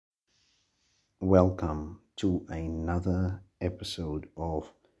Welcome to another episode of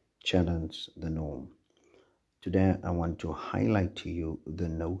Challenge the Norm. Today, I want to highlight to you the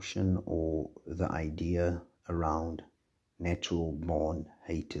notion or the idea around natural born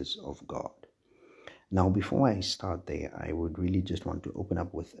haters of God. Now, before I start there, I would really just want to open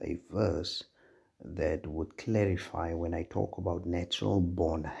up with a verse that would clarify when I talk about natural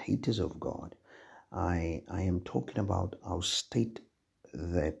born haters of God. I am talking about our state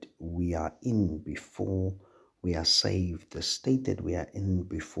that we are in before we are saved, the state that we are in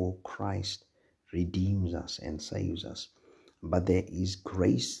before Christ redeems us and saves us. But there is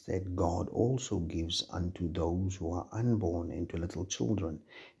grace that God also gives unto those who are unborn and to little children.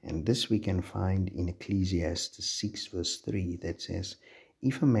 And this we can find in Ecclesiastes 6 verse 3 that says,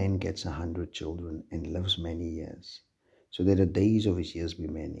 if a man gets 100 children and lives many years, so that the days of his years be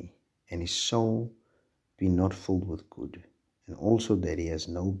many, and his soul be not filled with good, and also that he has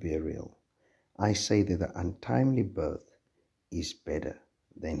no burial, I say that the untimely birth is better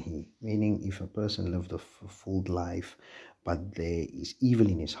than he. Meaning, if a person lived a full life, but there is evil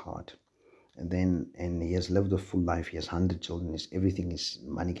in his heart, and he has lived a full life, he has 100 children, everything is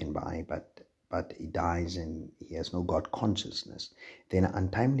money can buy, but he dies and he has no God consciousness, then an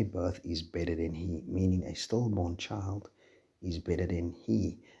untimely birth is better than he. Meaning, a stillborn child is better than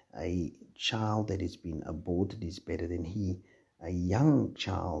he. A child that has been aborted is better than he. A young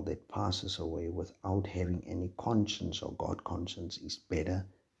child that passes away without having any conscience or God conscience is better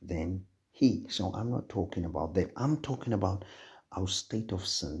than he. So I'm not talking about that. I'm talking about our state of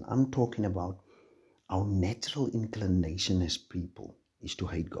sin. I'm talking about our natural inclination as people is to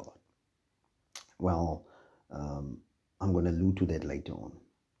hate God. Well, I'm going to allude to that later on.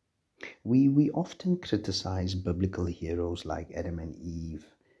 We often criticize biblical heroes like Adam and Eve,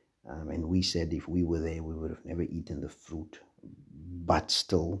 and we said if we were there, we would have never eaten the fruit. But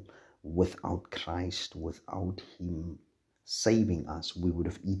still, without Christ, without Him saving us, we would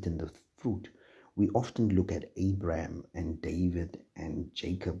have eaten the fruit. We often look at Abraham and David and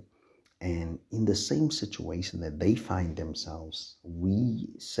Jacob, and in the same situation that they find themselves, we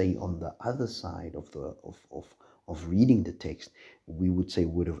say on the other side of reading the text, we would say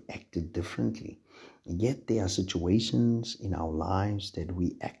would have acted differently. Yet there are situations in our lives that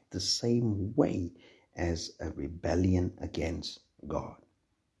we act the same way as a rebellion against God.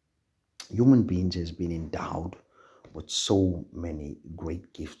 Human beings has been endowed with so many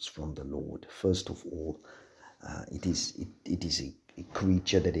great gifts from the Lord. First of all, it is a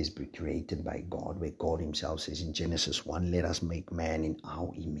creature that is created by God, where God Himself says in Genesis 1, let us make man in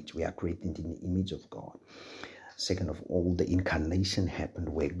our image. We are created in the image of God. Second of all, the incarnation happened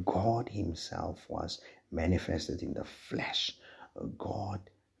where God Himself was manifested in the flesh. God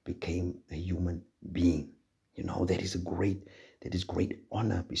became a human being. You know, that is great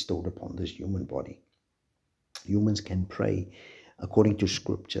honor bestowed upon this human body. Humans can pray according to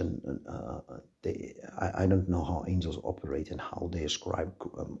scripture. I don't know how angels operate and how they ascribe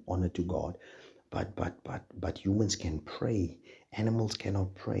honor to God, but humans can pray. Animals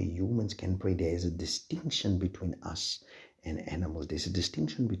cannot pray. Humans can pray. There is a distinction between us and animals. There's a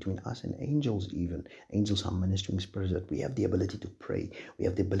distinction between us and angels even. Angels are ministering spirits that we have the ability to pray. We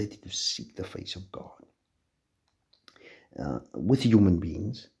have the ability to seek the face of God. With human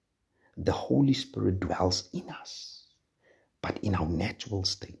beings, the Holy Spirit dwells in us. But in our natural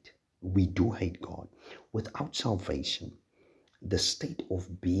state, we do hate God. Without salvation, the state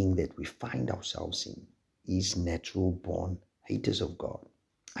of being that we find ourselves in is natural born haters of God.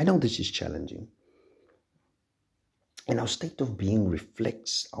 I know this is challenging. And our state of being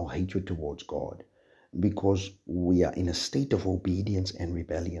reflects our hatred towards God because we are in a state of obedience and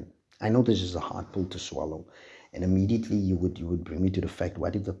rebellion. I know this is a hard pill to swallow. And immediately you would bring me to the fact,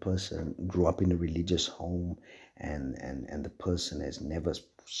 what if the person grew up in a religious home and the person has never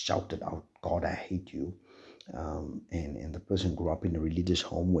shouted out, God, I hate you. And the person grew up in a religious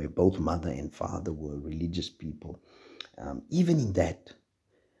home where both mother and father were religious people. Even in that,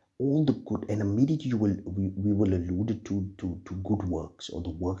 all the good, and immediately we will allude to good works or the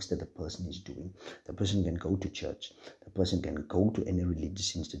works that the person is doing. The person can go to church. The person can go to any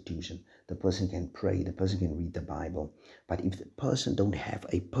religious institution. The person can pray. The person can read the Bible. But if the person don't have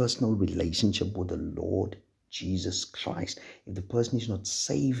a personal relationship with the Lord Jesus Christ, if the person is not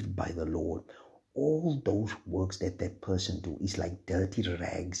saved by the Lord, all those works that person do is like dirty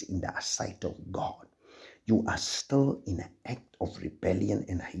rags in the sight of God. You are still in an act of rebellion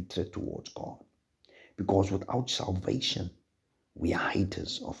and hatred towards God. Because without salvation, we are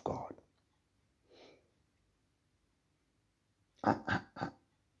haters of God.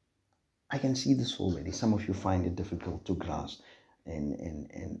 I can see this already. Some of you find it difficult to grasp.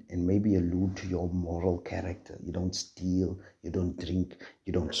 and maybe allude to your moral character. You don't steal, you don't drink,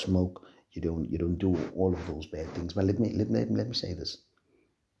 you don't smoke, you don't do all of those bad things. But let me say this.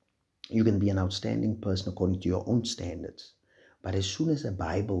 You can be an outstanding person according to your own standards. But as soon as a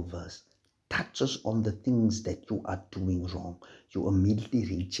Bible verse touches on the things that you are doing wrong, you immediately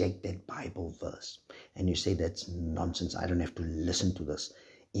reject that Bible verse. And you say, that's nonsense. I don't have to listen to this.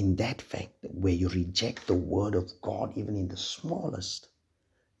 In that fact, where you reject the word of God, even in the smallest,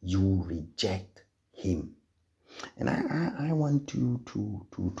 you reject him. And I want you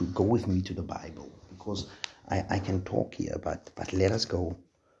to go with me to the Bible, because I can talk here, but let us go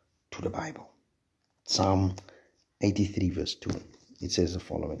to the Bible. Psalm 83 verse 2. It says the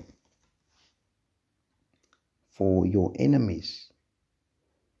following: For your enemies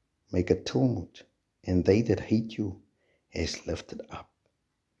make a tumult, and they that hate you has lifted up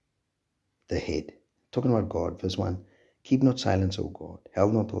the head. Talking about God, verse 1. Keep not silence, O God.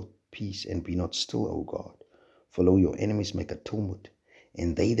 Held not of peace, and be not still, O God. For lo, your enemies make a tumult,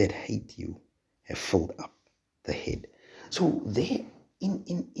 and they that hate you have filled up the head. So there,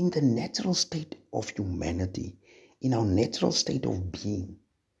 in the natural state of humanity, in our natural state of being,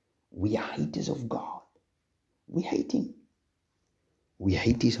 we are haters of God. We hate him. We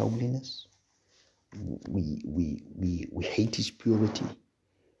hate his holiness. We hate his purity.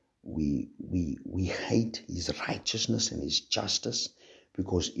 We hate his righteousness and his justice,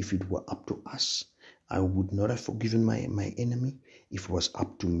 because if it were up to us, I would not have forgiven my enemy. If it was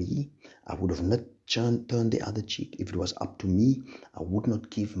up to me, I would have not turned the other cheek. If it was up to me, I would not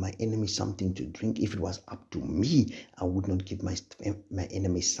give my enemy something to drink. If it was up to me, I would not give my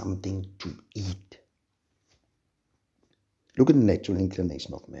enemy something to eat. Look at the natural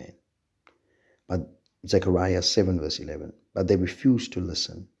inclination of man. But Zechariah 7 verse 11. But they refused to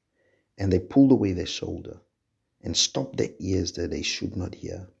listen, and they pulled away their shoulder and stopped their ears that they should not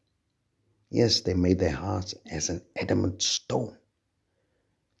hear. Yes, they made their hearts as an adamant stone,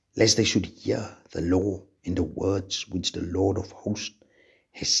 lest they should hear the law and the words which the Lord of hosts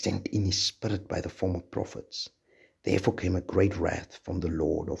has sent in his spirit by the former prophets. Therefore came a great wrath from the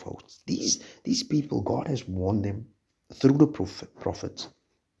Lord of hosts. These people, God has warned them through the prophets,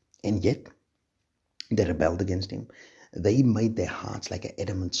 and yet they rebelled against him. They made their hearts like an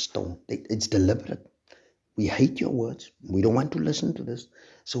adamant stone. It's deliberate. We hate your words. We don't want to listen to this.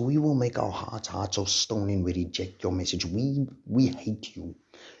 So we will make our hearts of stone, and we reject your message. We hate you.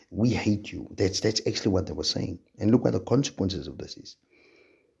 We hate you. That's actually what they were saying. And look what the consequences of this is.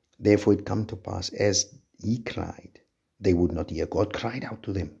 Therefore it come to pass, as he cried, they would not hear. God cried out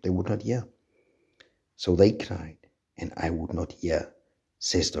to them. They would not hear. So they cried, and I would not hear,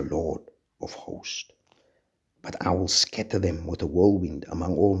 says the Lord of hosts. But I will scatter them with a whirlwind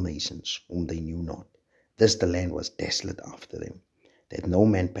among all nations whom they knew not. Thus the land was desolate after them, that no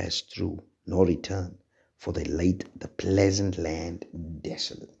man passed through, nor returned, for they laid the pleasant land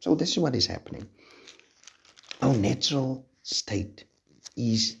desolate. So this is what is happening. Our natural state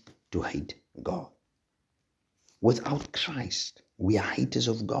is to hate God. Without Christ, we are haters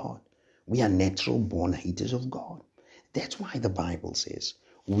of God. We are natural born haters of God. That's why the Bible says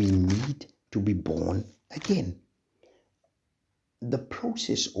we need to be born again. The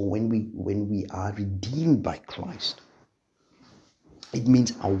process, or when we are redeemed by Christ, it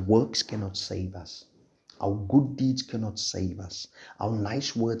means our works cannot save us. Our good deeds cannot save us. Our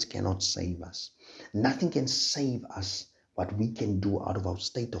nice words cannot save us. Nothing can save us what we can do out of our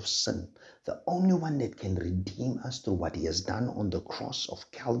state of sin. The only one that can redeem us through what he has done on the cross of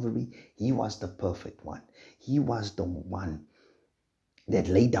Calvary, he was the perfect one. He was the one that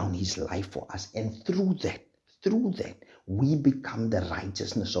laid down his life for us. And through that, we become the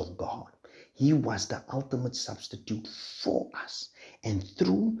righteousness of God. He was the ultimate substitute for us. And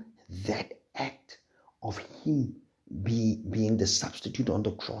through that act of him being the substitute on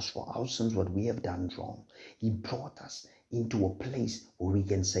the cross for our sins, what we have done wrong, he brought us into a place where we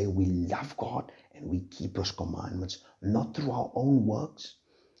can say we love God and we keep his commandments, not through our own works,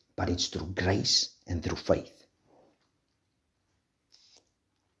 but it's through grace and through faith.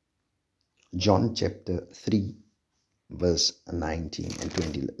 John chapter 3 verse 19 and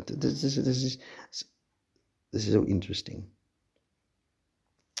 20. This is so interesting.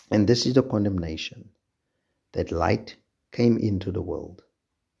 And this is the condemnation, that light came into the world.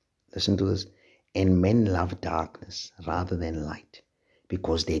 Listen to this. And men loved darkness rather than light,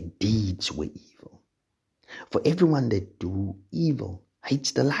 because their deeds were evil. For everyone that do evil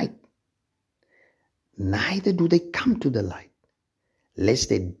hates the light. Neither do they come to the light, lest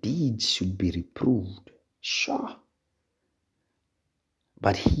their deeds should be reproved. Sure.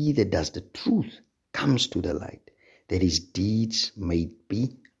 But he that does the truth comes to the light, that his deeds may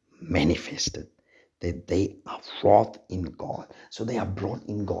be manifested, that they are wrought in God. So they are brought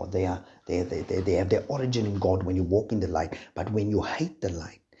in God. They have their origin in God when you walk in the light. But when you hate the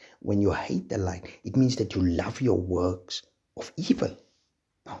light, it means that you love your works of evil.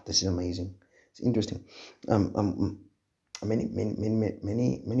 Oh, this is amazing. It's interesting. Many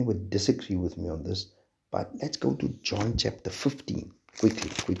would disagree with me on this, but let's go to John chapter 15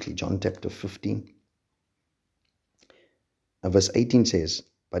 quickly. John chapter 15. Verse 18 says,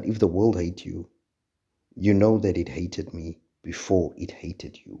 "But if the world hate you, you know that it hated me before it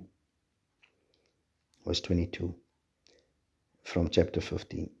hated you." Verse 22 from chapter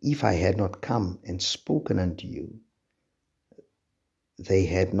 15. "If I had not come and spoken unto you, they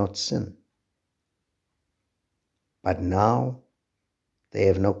had not sinned. But now they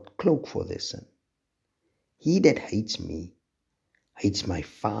have no cloak for their sin. He that hates me hates my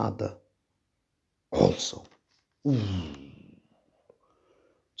Father also."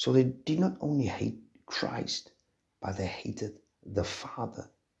 So they did not only hate Christ, but they hated the Father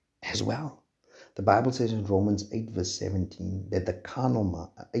as well. The Bible says in Romans 8 verse 17 that the carnal mind,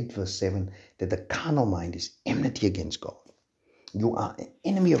 8 verse 7, that the carnal mind is enmity against God. You are an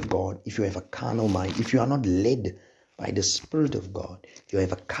enemy of God if you have a carnal mind. If you are not led by the Spirit of God, you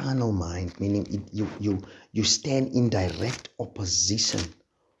have a carnal mind, meaning you stand in direct opposition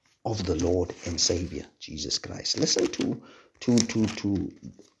of the Lord and Savior Jesus Christ. Listen to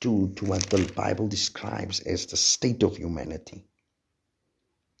what the Bible describes as the state of humanity.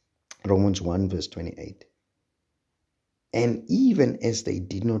 Romans 1 verse 28. "And even as they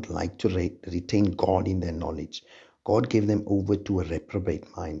did not like to retain God in their knowledge, God gave them over to a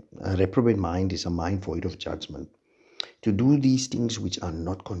reprobate mind." A reprobate mind is a mind void of judgment. "To do these things which are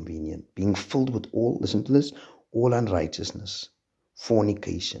not convenient, being filled with all," listen to this, "all unrighteousness,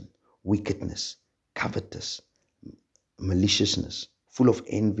 fornication, wickedness, covetous, maliciousness, full of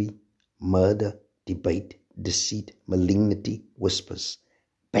envy, murder, debate, deceit, malignity, whispers,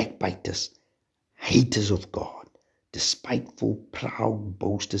 backbiters, haters of God, despiteful, proud,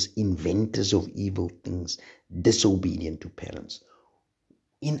 boasters, inventors of evil things, disobedient to parents."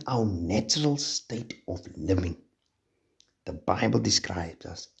 In our natural state of living, the Bible describes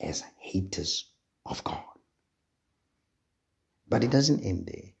us as haters of God. But it doesn't end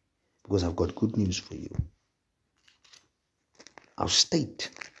there, because I've got good news for you. Our state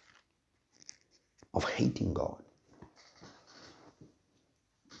of hating God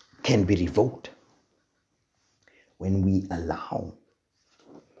can be revoked when we allow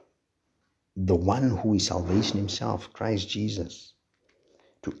the one who is salvation himself, Christ Jesus,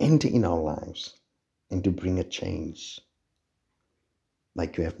 to enter in our lives and to bring a change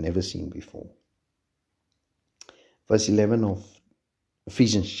like you have never seen before. Verse 11 of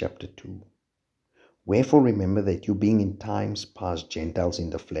Ephesians chapter 2. "Wherefore remember that you, being in times past Gentiles in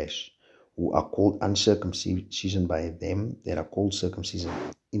the flesh, who are called uncircumcision by them that are called circumcision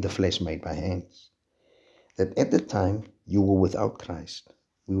in the flesh made by hands, that at the time you were without Christ,"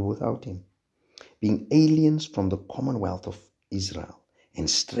 we were without him, "being aliens from the commonwealth of Israel and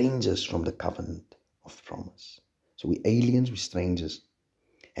strangers from the covenant of promise." So we're aliens, we're strangers,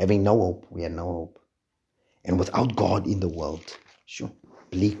 having no hope, we had no hope, and without God in the world. Sure,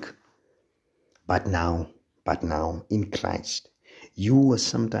 bleak. But now, in Christ, you were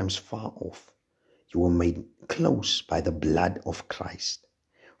sometimes far off. You were made close by the blood of Christ.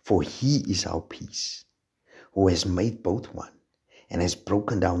 For he is our peace, who has made both one, and has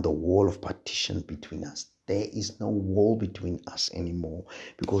broken down the wall of partition between us. There is no wall between us anymore,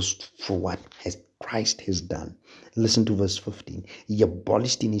 because for what Christ has done. Listen to verse 15. "He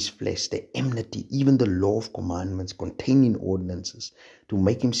abolished in his flesh the enmity, even the law of commandments contained in ordinances, to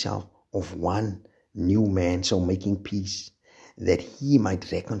make himself of one new man, so making peace, that he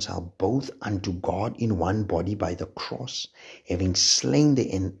might reconcile both unto God in one body by the cross, having slain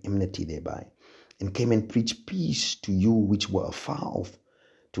the enmity thereby, and came and preached peace to you which were afar off,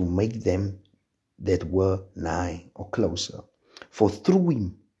 to make them that were nigh," or closer. "For through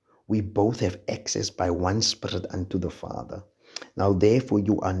him we both have access by one Spirit unto the Father. Now therefore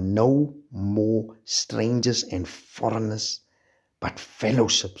you are no more strangers and foreigners, but fellow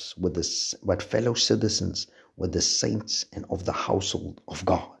citizens with the saints and of the household of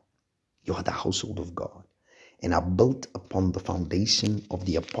God." You are the household of God, and are built upon the foundation of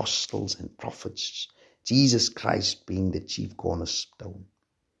the apostles and prophets, Jesus Christ being the chief cornerstone,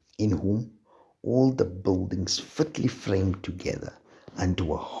 in whom all the buildings fitly framed together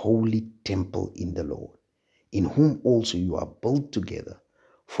unto a holy temple in the Lord, in whom also you are built together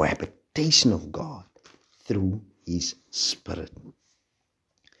for habitation of God through his Spirit.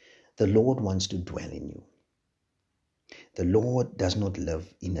 The Lord wants to dwell in you. The Lord does not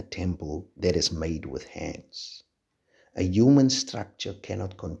live in a temple that is made with hands. A human structure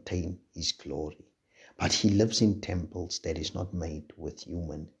cannot contain his glory, but he lives in temples that is not made with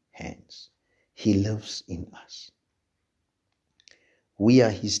human hands. He lives in us. We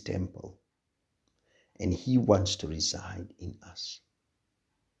are his temple, and he wants to reside in us.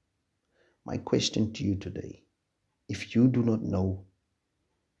 My question to you today, if you do not know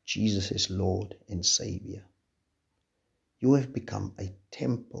Jesus as Lord and Savior, you have become a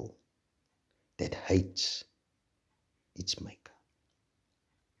temple that hates its maker.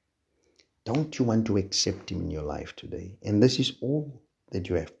 Don't you want to accept him in your life today? And this is all that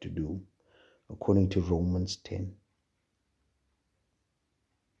you have to do according to Romans 10. It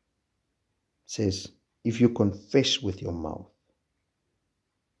says, if you confess with your mouth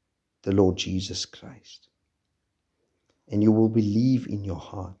the Lord Jesus Christ, and you will believe in your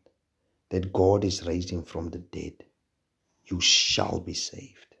heart that God is raised him from the dead, you shall be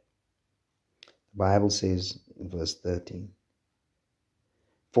saved. The Bible says in verse 13,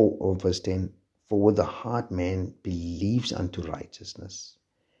 verse 10, for with the heart man believes unto righteousness,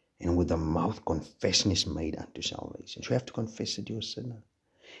 and with the mouth confession is made unto salvation. So you have to confess that you're a sinner.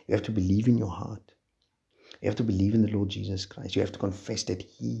 You have to believe in your heart. You have to believe in the Lord Jesus Christ. You have to confess that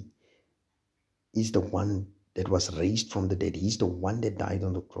he is the one that was raised from the dead. He's the one that died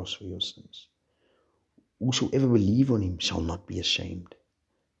on the cross for your sins. Whosoever believe on him shall not be ashamed.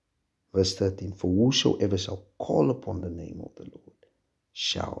 Verse 13, for whosoever shall call upon the name of the Lord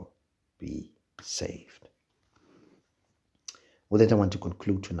shall be saved. With that, I want to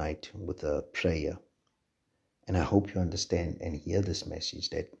conclude tonight with a prayer. And I hope you understand and hear this message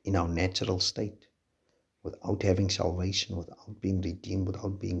that in our natural state, without having salvation, without being redeemed,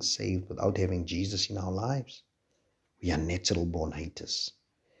 without being saved, without having Jesus in our lives, we are natural born haters.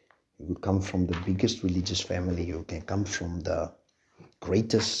 You could come from the biggest religious family. You can come from the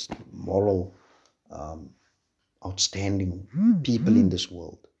greatest moral, outstanding people in this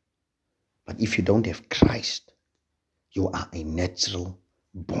world. But if you don't have Christ, you are a natural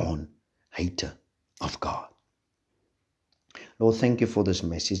born hater of God. Lord, thank you for this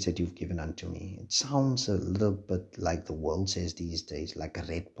message that you've given unto me. It sounds a little bit like the world says these days, like a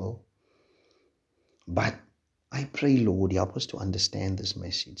red pill. But I pray, Lord, help us to understand this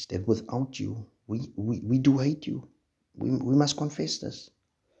message, that without you, we do hate you. We must confess this.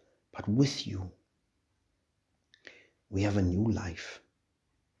 But with you, we have a new life.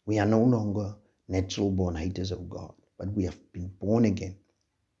 We are no longer natural born haters of God, but we have been born again.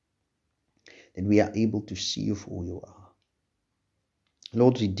 That we are able to see you for who you are.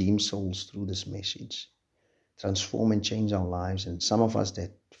 Lord, redeem souls through this message. Transform and change our lives. And some of us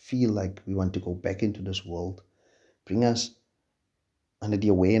that feel like we want to go back into this world, bring us under the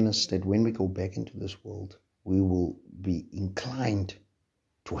awareness that when we go back into this world, we will be inclined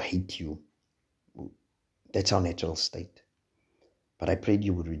to hate you. That's our natural state. But I prayed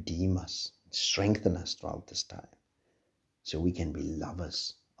you would redeem us, strengthen us throughout this time, so we can be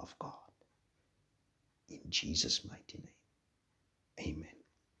lovers of God. In Jesus' mighty name. Amen.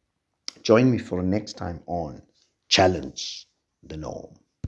 Join me for next time on Challenge the Norm.